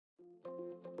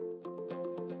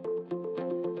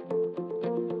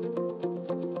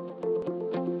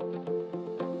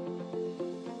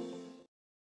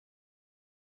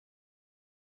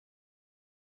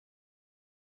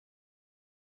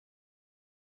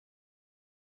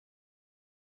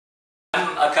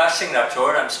I'm Aakash Singh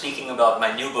Rathore. I'm speaking about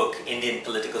my new book, Indian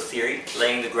Political Theory,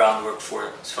 Laying the Groundwork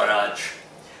for Svaraj.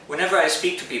 Whenever I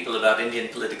speak to people about Indian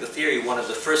political theory, one of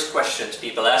the first questions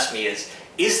people ask me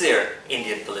is there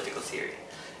Indian political theory?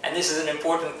 And this is an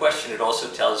important question. It also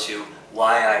tells you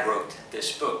why I wrote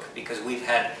this book, because we've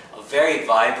had a very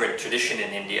vibrant tradition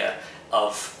in India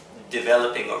of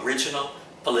developing original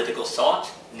political thought,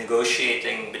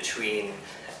 negotiating between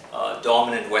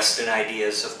dominant Western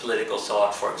ideas of political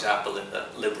thought, for example, in the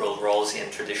liberal Rawlsian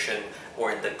tradition,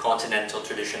 or in the continental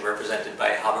tradition represented by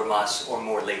Habermas, or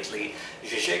more lately,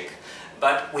 Zizek.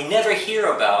 But we never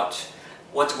hear about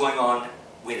what's going on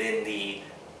within the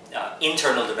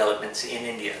internal developments in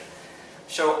India.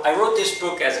 So I wrote this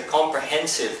book as a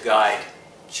comprehensive guide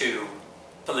to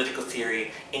political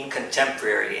theory in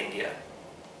contemporary India.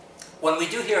 When we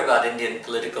do hear about Indian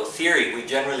political theory, we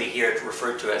generally hear it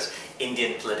referred to as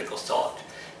Indian political thought.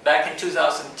 Back in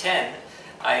 2010,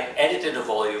 I edited a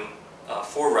volume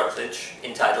for Routledge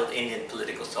entitled Indian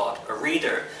Political Thought, a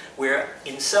reader, where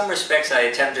in some respects I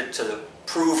attempted to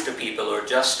prove to people or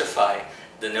justify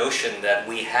the notion that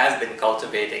we have been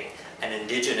cultivating an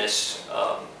indigenous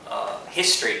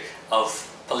history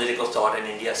of political thought in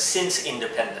India since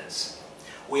independence.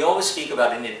 We always speak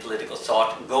about Indian political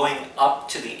thought going up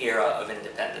to the era of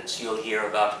independence. You'll hear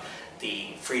about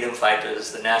the freedom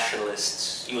fighters, the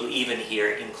nationalists. You'll even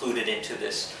hear included into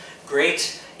this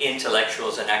great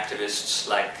intellectuals and activists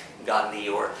like Gandhi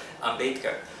or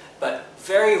Ambedkar. But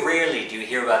very rarely do you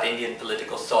hear about Indian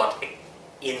political thought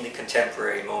in the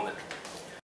contemporary moment.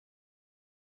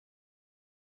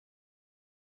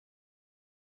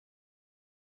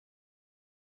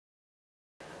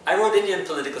 I wrote Indian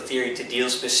political theory to deal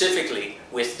specifically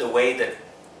with the way that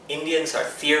Indians are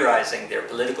theorizing their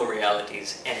political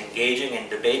realities and engaging and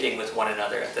debating with one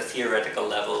another at the theoretical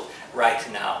level right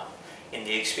now, in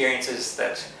the experiences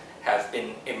that have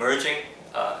been emerging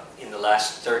in the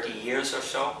last 30 years or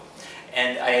so.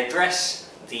 And I address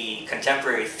the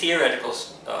contemporary theoretical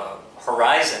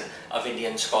horizon of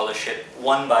Indian scholarship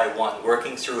one by one,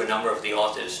 working through a number of the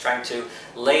authors, trying to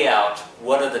lay out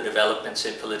what are the developments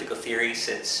in political theory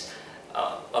since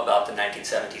about the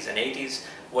 1970s and 80s,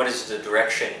 what is the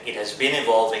direction it has been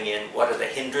evolving in, what are the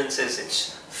hindrances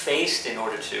it's faced in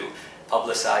order to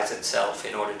publicize itself,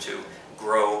 in order to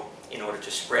grow, in order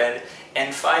to spread,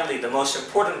 and finally, the most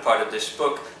important part of this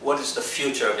book, what is the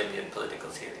future of Indian political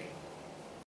theory?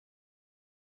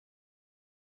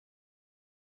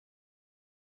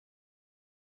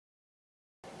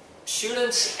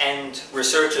 Students and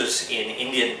researchers in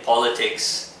Indian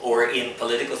politics or in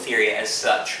political theory as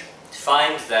such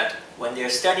find that when they're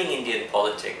studying Indian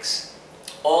politics,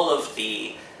 all of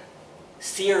the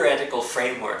theoretical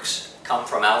frameworks come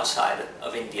from outside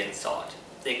of Indian thought.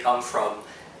 They come from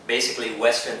basically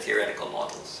Western theoretical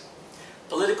models.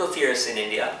 Political theorists in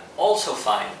India also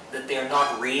find that they are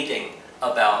not reading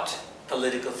about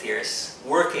political theorists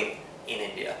working in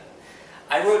India.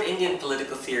 I wrote Indian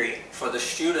political theory for the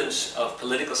students of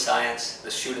political science,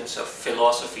 the students of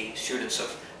philosophy, students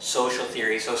of social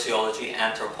theory, sociology,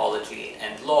 anthropology,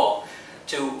 and law,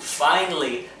 to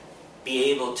finally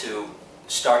be able to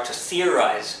start to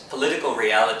theorize political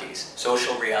realities,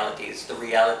 social realities, the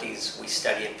realities we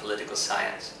study in political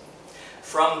science,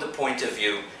 from the point of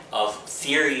view of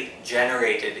theory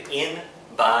generated in,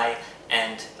 by,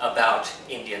 and about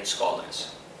Indian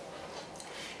scholars.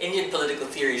 Indian political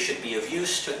theory should be of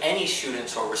use to any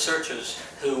students or researchers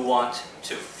who want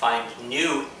to find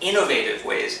new, innovative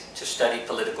ways to study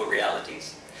political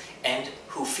realities, and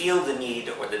who feel the need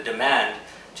or the demand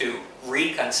to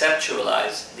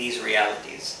reconceptualize these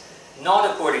realities, not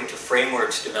according to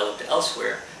frameworks developed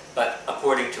elsewhere, but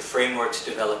according to frameworks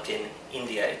developed in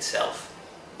India itself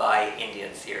by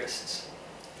Indian theorists.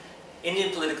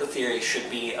 Indian political theory should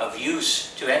be of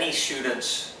use to any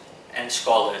students and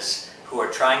scholars who are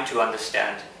trying to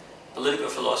understand political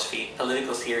philosophy,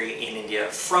 political theory in India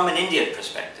from an Indian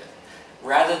perspective,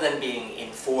 rather than being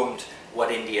informed what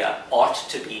India ought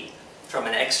to be from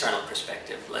an external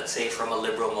perspective, let's say from a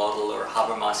liberal model or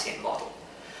Habermasian model.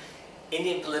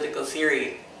 Indian political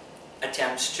theory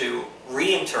attempts to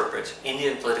reinterpret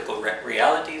Indian political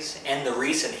realities and the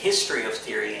recent history of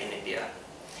theory in India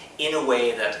in a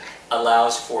way that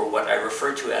allows for what I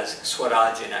refer to as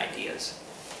Swarajan ideas.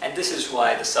 And this is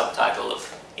why the subtitle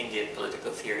of Indian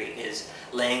political theory is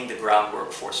Laying the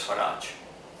Groundwork for Svaraj.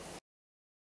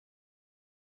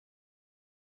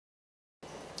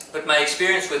 But my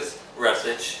experience with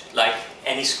Routledge, like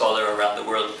any scholar around the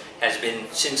world, has been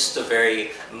since the very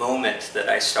moment that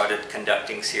I started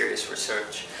conducting serious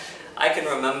research. I can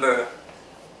remember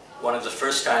one of the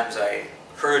first times I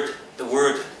heard the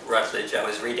word Routledge, I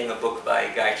was reading a book by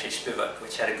Gayatri Spivak,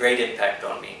 which had a great impact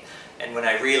on me. And when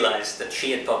I realized that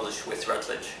she had published with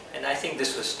Routledge, and I think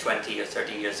this was 20 or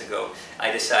 30 years ago,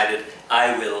 I decided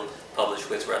I will publish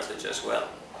with Routledge as well.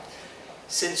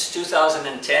 Since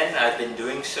 2010, I've been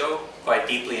doing so, quite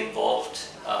deeply involved,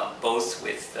 both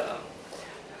with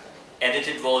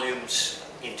edited volumes.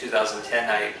 In 2010,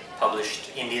 I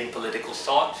published Indian Political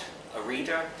Thought, a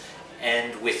reader,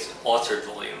 and with authored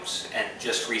volumes. And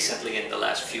just recently, in the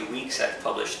last few weeks, I've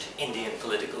published Indian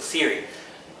Political Theory,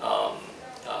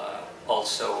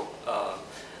 also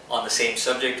on the same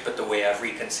subject, but the way I've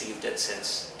reconceived it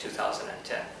since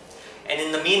 2010. And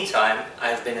in the meantime,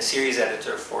 I've been a series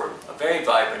editor for a very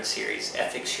vibrant series,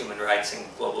 Ethics, Human Rights, and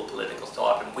Global Political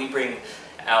Thought. And we bring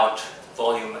out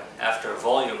volume after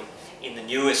volume in the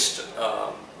newest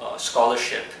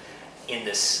scholarship in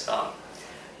this,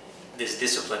 this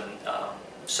discipline,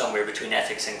 somewhere between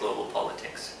ethics and global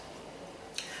politics.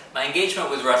 My engagement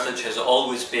with Routledge has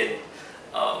always been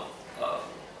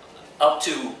up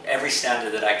to every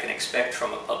standard that I can expect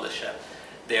from a publisher.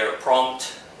 They're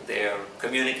prompt, they're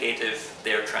communicative,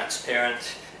 they're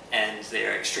transparent, and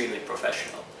they're extremely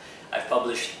professional. I've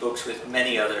published books with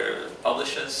many other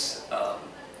publishers,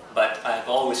 but I've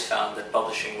always found that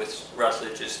publishing with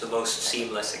Routledge is the most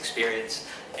seamless experience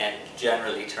and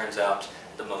generally turns out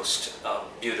the most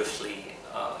beautifully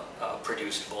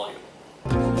produced volume.